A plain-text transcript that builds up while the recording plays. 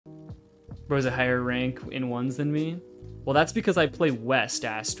Bro's a higher rank in ones than me. Well, that's because I play West,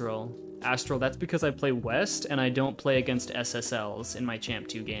 Astral. Astral, that's because I play West and I don't play against SSLs in my Champ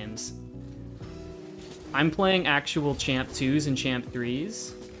 2 games. I'm playing actual Champ 2s and Champ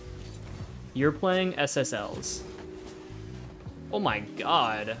 3s. You're playing SSLs. Oh my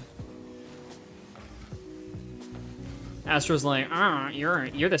god. Astral's like,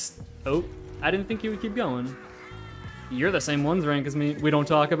 you're this. Oh, I didn't think you would keep going. You're the same ones rank as me. We don't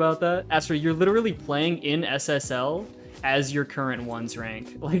talk about that. Astro, you're literally playing in SSL as your current ones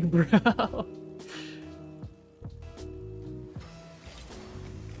rank. Like, bro.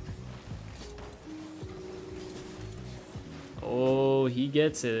 Oh, he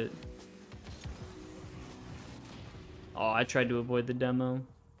gets it. Oh, I tried to avoid the demo.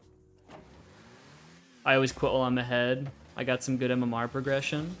 I always quit while I'm ahead. I got some good MMR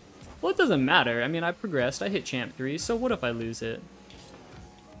progression. Well, it doesn't matter. I mean, I progressed. I hit Champ 3, so what if I lose it?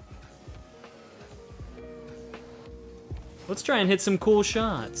 Let's try and hit some cool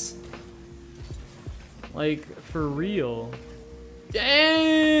shots. Like, for real.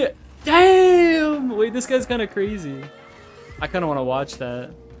 Damn! Damn! Wait, this guy's kind of crazy. I kind of want to watch that.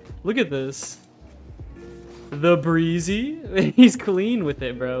 Look at this. The Breezy. He's clean with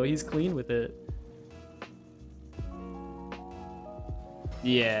it, bro. He's clean with it.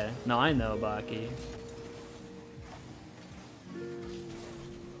 Yeah, no, I know, Baki.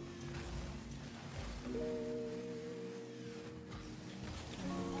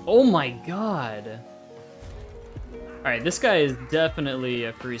 Oh my god. Alright, this guy is definitely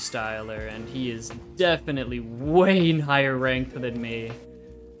a freestyler, and he is definitely way higher ranked than me.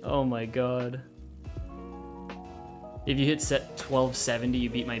 Oh my god. If you hit set 1270,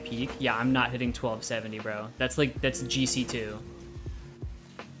 you beat my peak? Yeah, I'm not hitting 1270, bro. That's GC2.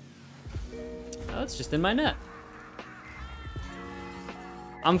 Oh, it's just in my net.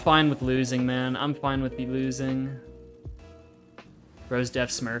 I'm fine with losing, man. I'm fine with the losing. Bro's def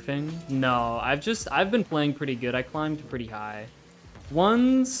smurfing? No, I've been playing pretty good. I climbed pretty high.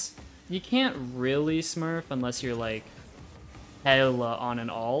 Ones, you can't really smurf unless you're like hella on an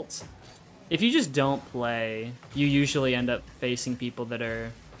alt. If you just don't play, you usually end up facing people that are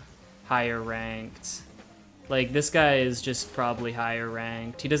higher ranked. Like, this guy is just probably higher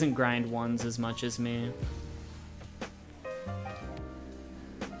ranked. He doesn't grind ones as much as me.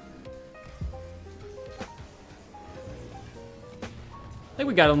 I think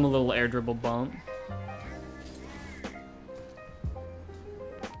we got him a little air dribble bump.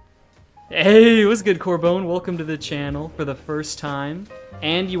 Hey, what's good, Corbone? Welcome to the channel for the first time.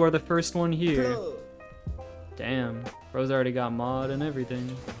 And you are the first one here. Damn, bro's already got mod and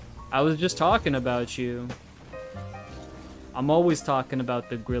everything. I was just talking about you. I'm always talking about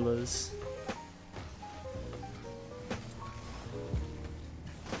the gorillas.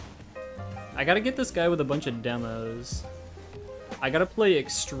 I gotta get this guy with a bunch of demos. I gotta play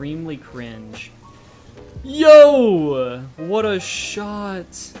extremely cringe. Yo! What a shot!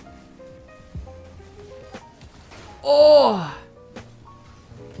 Oh!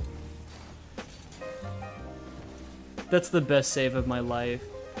 That's the best save of my life.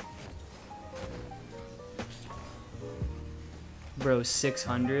 Bro,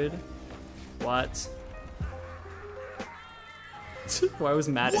 600? What? Why was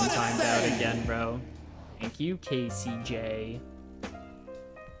Madden timed out again, bro? Thank you, KCJ.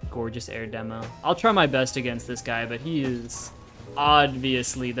 Gorgeous air demo. I'll try my best against this guy, but he is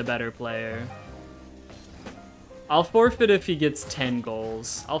obviously the better player. I'll forfeit if he gets 10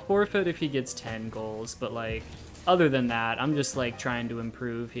 goals. I'll forfeit if he gets 10 goals, but like, other than that, I'm just like trying to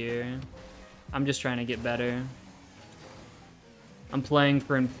improve here. I'm just trying to get better. I'm playing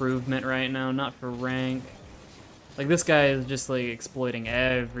for improvement right now, not for rank. Like, this guy is just like exploiting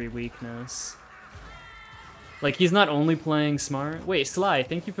every weakness. Like, he's not only playing smart. Wait, Sly,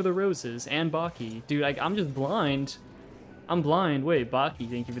 thank you for the roses. And Baki. Dude, I'm just blind. I'm blind. Wait, Baki,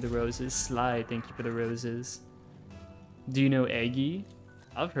 thank you for the roses. Sly, thank you for the roses. Do you know Eggy?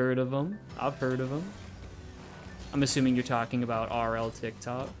 I've heard of him. I've heard of him. I'm assuming you're talking about RL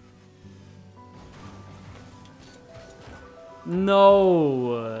TikTok.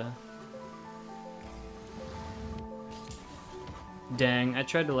 No. Dang, I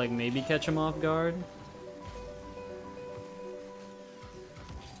tried to like maybe catch him off guard.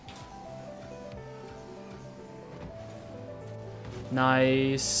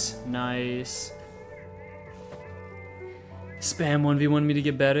 Nice, nice. Spam 1v1 me to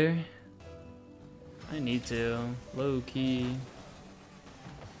get better? I need to, low key.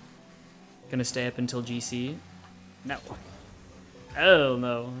 Gonna stay up until GC? No. Hell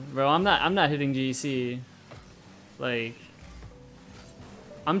no. Bro, I'm not hitting GC. Like,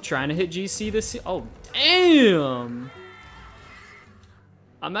 I'm trying to hit GC this. Oh, damn.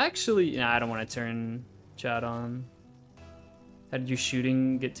 I'm actually. Nah, I don't want to turn chat on. How did your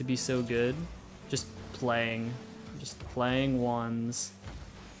shooting get to be so good? Just playing. Just playing ones.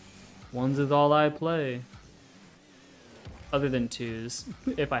 Ones is all I play. Other than twos,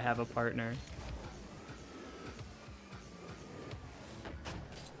 if I have a partner.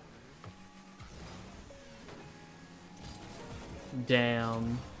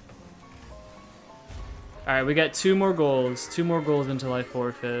 Damn. Alright, we got 2 more goals. 2 more goals until I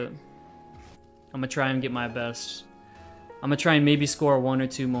forfeit. I'm gonna try and get my best. I'm gonna try and maybe score 1 or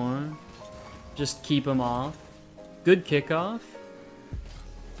 2 more. Just keep them off. Good kickoff.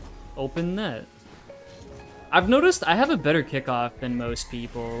 Open net. I've noticed I have a better kickoff than most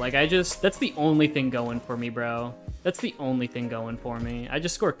people. Like, that's the only thing going for me, bro. That's the only thing going for me. I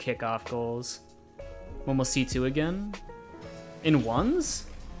just score kickoff goals. Almost C2 again. In ones?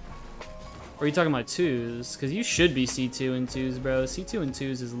 Or are you talking about twos? Because you should be C2 and twos, bro. C2 and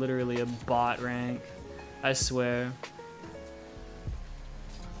twos is literally a bot rank. I swear.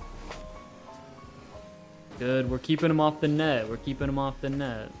 Good, we're keeping him off the net. We're keeping him off the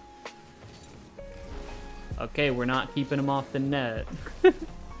net. Okay, we're not keeping him off the net.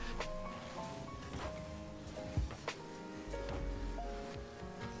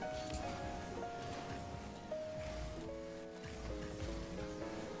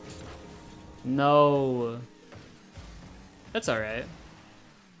 No. That's alright.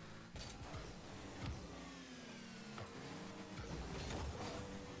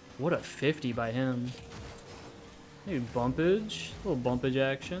 What a 50 by him. Maybe bumpage. A little bumpage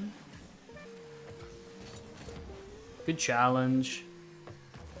action. Good challenge.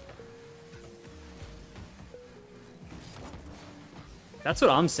 That's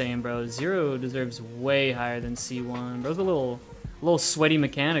what I'm saying, bro. 0 deserves way higher than C1. Bro's a little sweaty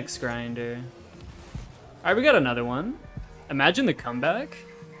mechanics grinder. Alright, we got another one. Imagine the comeback.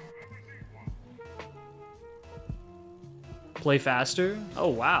 Play faster. Oh,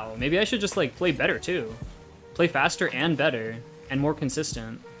 wow. Maybe I should just, like, play better, too. Play faster and better. And more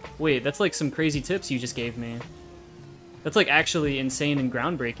consistent. Wait, that's, like, some crazy tips you just gave me. That's, like, actually insane and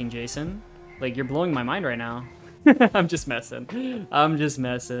groundbreaking, Jason. Like, you're blowing my mind right now. I'm just messing. I'm just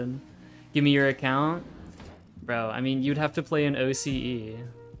messing. Give me your account. Bro, I mean, you'd have to play an OCE.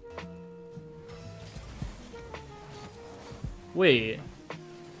 Wait.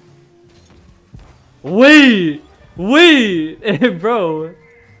 Wait! Wait! Bro.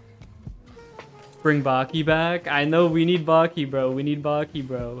 Bring Baki back? I know we need Baki, bro. We need Baki,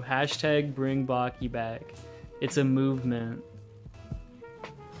 bro. Hashtag bring Baki back. It's a movement.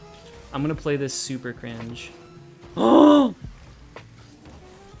 I'm gonna play this super cringe. Oh!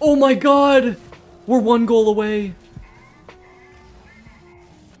 Oh my god! We're 1 goal away.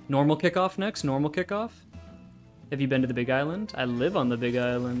 Normal kickoff next? Normal kickoff? Have you been to the Big Island? I live on the Big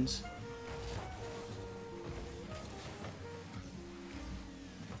Island.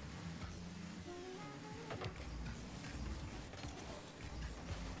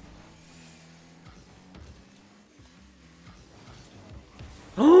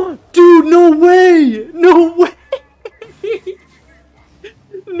 Oh, dude, no way! No way!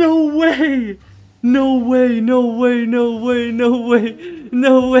 No way! No way, no way, no way, no way,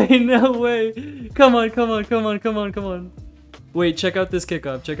 no way, no way. Come on, come on, come on, come on, come on. Wait, check out this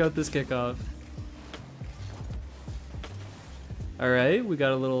kickoff, check out this kickoff. Alright, we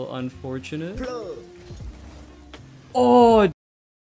got a little unfortunate. Oh,